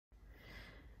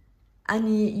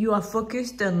And you are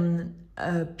focused on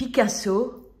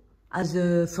Picasso as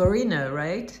a foreigner,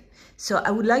 right? So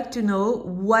I would like to know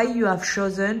why you have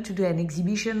chosen to do an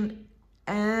exhibition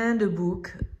and a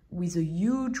book with a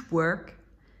huge work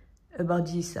about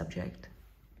this subject.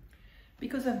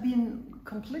 Because I've been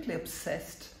completely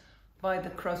obsessed by the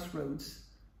crossroads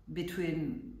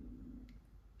between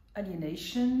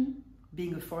alienation,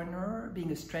 being a foreigner,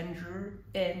 being a stranger,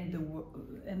 and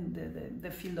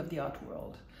the field of the art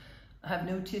world. I have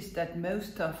noticed that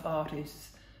most of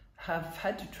artists have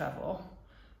had to travel,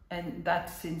 and that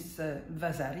since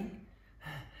Vasari,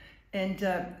 and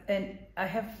I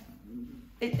have.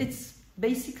 It's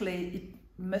basically, it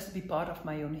must be part of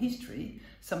my own history,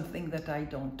 something that I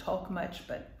don't talk much,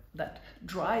 but that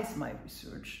drives my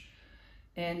research.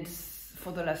 And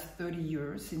for the last 30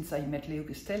 years, since I met Leo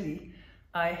Gustelli,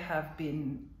 I have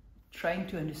been trying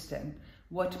to understand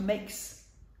what makes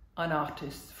an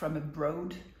artist from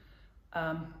abroad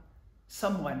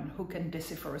someone who can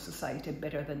decipher a society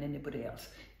better than anybody else.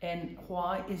 And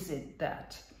why is it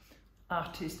that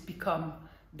artists become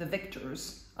the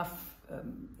vectors of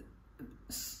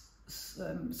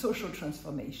social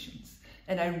transformations?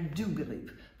 And I do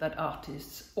believe that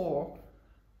artists or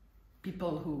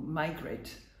people who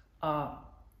migrate are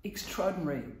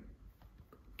extraordinary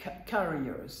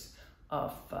carriers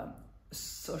of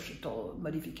societal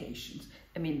modifications.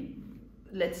 I mean,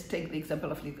 let's take the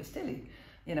example of Leo Gustelli.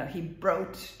 You know, he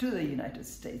brought to the United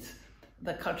States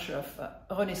the culture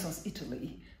of Renaissance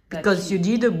Italy. Because you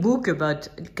did a book about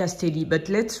Castelli, but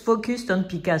let's focus on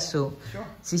Picasso. Sure.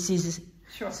 This is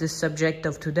the subject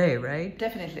of today, right?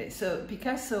 Definitely. So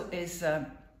Picasso is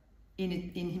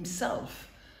in himself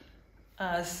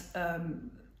as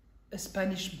a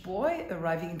Spanish boy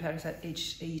arriving in Paris at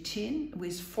age 18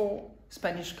 with 4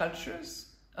 Spanish cultures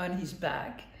on his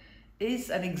back is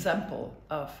an example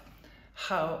of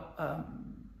how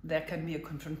there can be a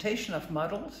confrontation of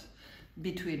models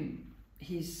between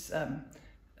his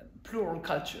plural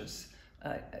cultures,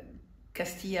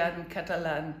 Castilian,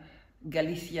 Catalan,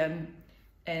 Galician,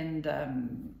 and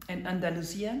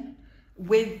Andalusian,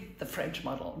 with the French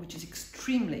model, which is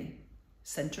extremely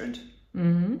centered,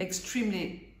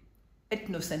 extremely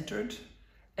ethnocentered,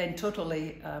 and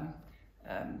totally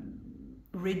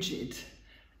rigid,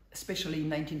 especially in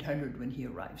 1900 when he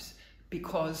arrives,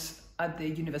 because at the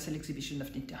Universal Exhibition of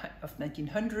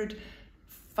 1900,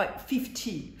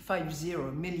 50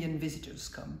 million visitors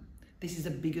come. This is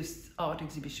the biggest art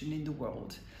exhibition in the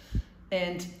world.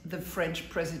 And the French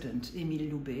president,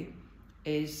 Émile Loubet,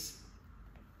 is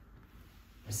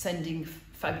sending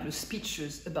fabulous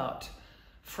speeches about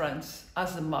France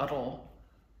as a model,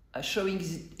 showing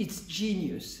its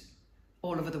genius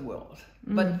all over the world.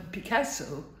 But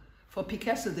Picasso, for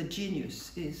Picasso, the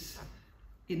genius is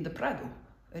in the Prado.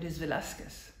 It is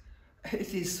Velázquez.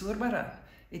 It is Zurbarán.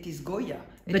 It is Goya.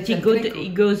 But he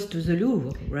goes to the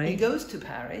Louvre, right? He goes to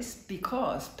Paris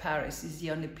because Paris is the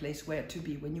only place where to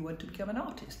be when you want to become an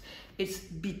artist. It's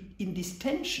in this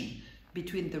tension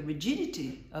between the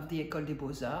rigidity of the École des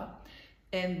Beaux-Arts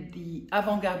and the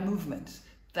avant-garde movement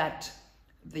that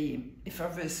the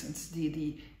effervescence,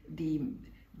 the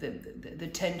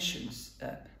tensions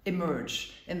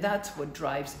emerge. And that's what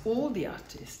drives all the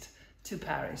artists to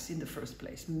Paris in the first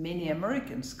place. Many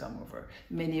Americans come over,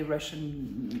 many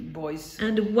Russian boys.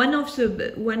 And one of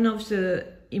the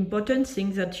important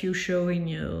things that you show in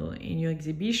your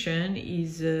exhibition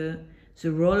is the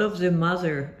role of the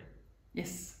mother.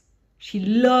 Yes. She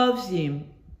loves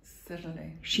him.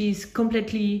 Certainly. She's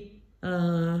completely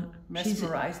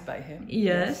mesmerized by him.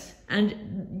 Yes.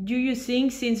 And do you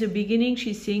think since the beginning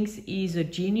she thinks he's a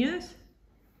genius?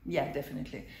 Yeah,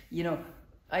 definitely. You know,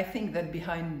 I think that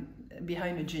behind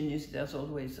a genius there's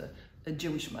always a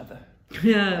Jewish mother.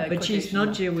 Yeah, but she's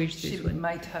not Jewish. She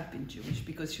might have been Jewish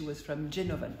because she was from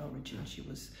Genovan origin. She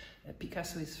was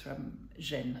Picasso is from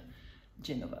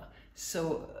Genova.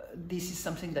 So this is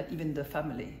something that even the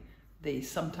family, they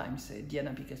sometimes say,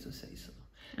 Diana Picasso says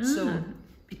so. So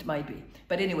it might be.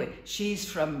 But anyway, she's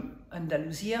from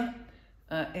Andalusia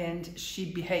and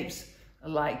she behaves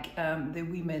like the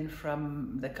women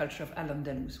from the culture of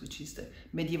Al-Andalus, which is the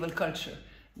medieval culture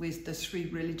with the 3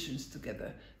 religions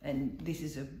together. And this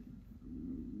is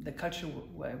the culture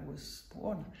where I was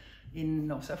born in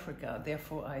North Africa,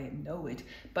 therefore I know it.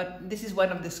 But this is one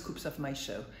of the scoops of my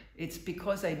show. It's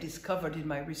because I discovered in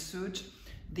my research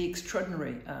the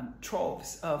extraordinary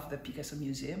troves of the Picasso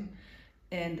Museum,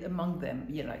 and among them,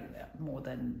 you know, more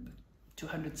than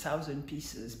 200,000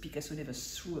 pieces. Picasso never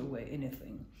threw away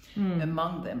anything.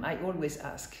 Among them, I always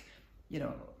ask, you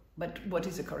know, but what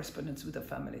is the correspondence with the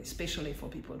family, especially for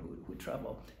people who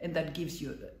travel? And that gives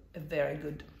you a very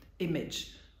good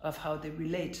image of how they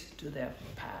relate to their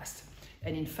past.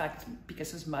 And in fact,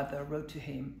 Picasso's mother wrote to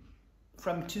him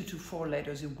from 2 to 4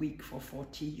 letters a week for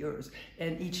 40 years.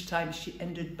 And each time she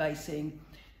ended by saying,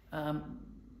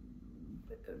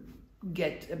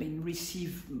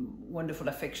 receive wonderful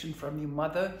affection from your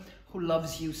mother, who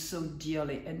loves you so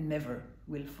dearly and never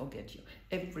will forget you.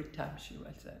 Every time she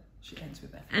writes that, she ends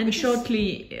with that. And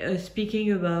shortly,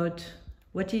 speaking about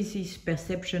what is his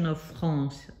perception of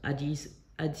France at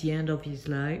the end of his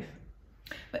life?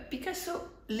 But Picasso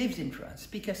lived in France.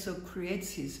 Picasso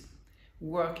creates his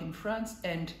work in France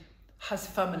and has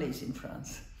families in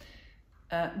France.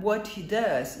 What he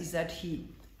does is that he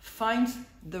finds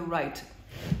the right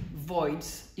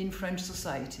voids in French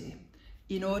society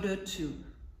in order to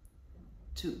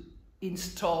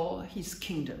install his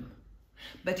kingdom.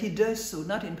 But he does so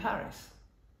not in Paris,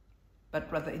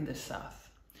 but rather in the south.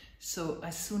 So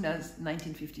as soon as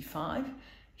 1955,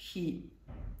 he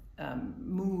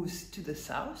moves to the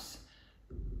south,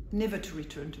 never to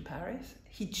return to Paris.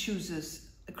 He chooses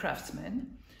a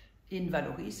craftsman in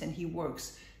Valoris, and he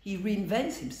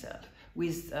reinvents himself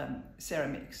with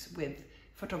ceramics, with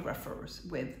photographers,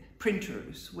 with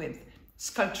printers, with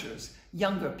sculptors,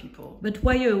 younger people. But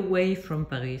why away from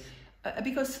Paris?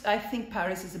 Because I think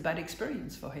Paris is a bad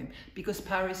experience for him, because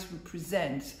Paris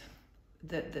represents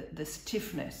the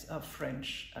stiffness of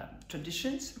French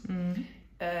traditions. Mm-hmm.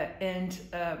 And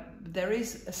there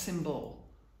is a symbol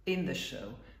in the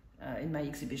show, in my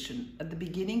exhibition. At the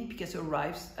beginning, Picasso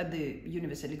arrives at the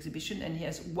Universal Exhibition and he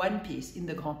has one piece in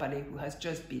the Grand Palais, who has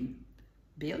just been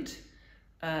built,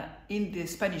 in the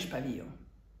Spanish pavilion.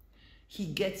 He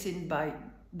gets in by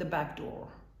the back door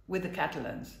with the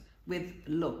Catalans, with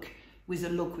a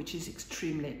look which is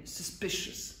extremely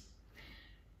suspicious.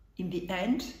 In the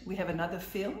end, we have another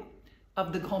film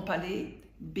of the Grand Palais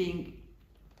being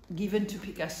given to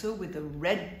Picasso with a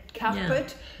red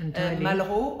carpet. Yeah,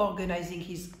 Malraux organizing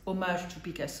his homage to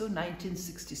Picasso,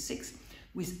 1966,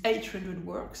 with 800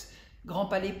 works. Grand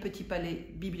Palais, Petit Palais,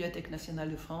 Bibliothèque Nationale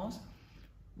de France,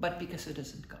 but Picasso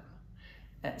doesn't come.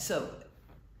 So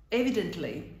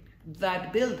evidently,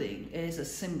 that building is a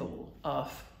symbol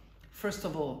of, first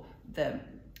of all, the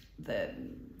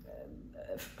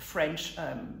French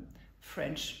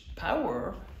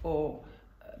power, or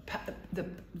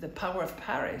the power of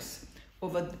Paris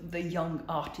over the young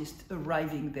artist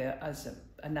arriving there as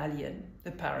an alien,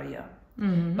 a pariah.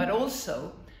 Mm-hmm. But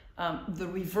also the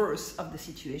reverse of the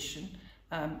situation.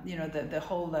 The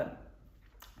whole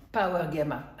power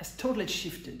gamma has totally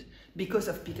shifted because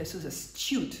of Picasso's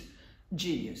astute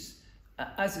genius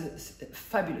as a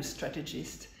fabulous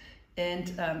strategist.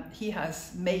 And he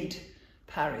has made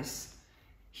Paris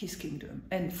his kingdom,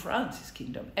 and France his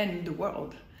kingdom, and the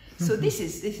world. So this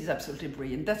is absolutely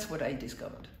brilliant. That's what I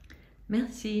discovered.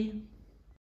 Merci.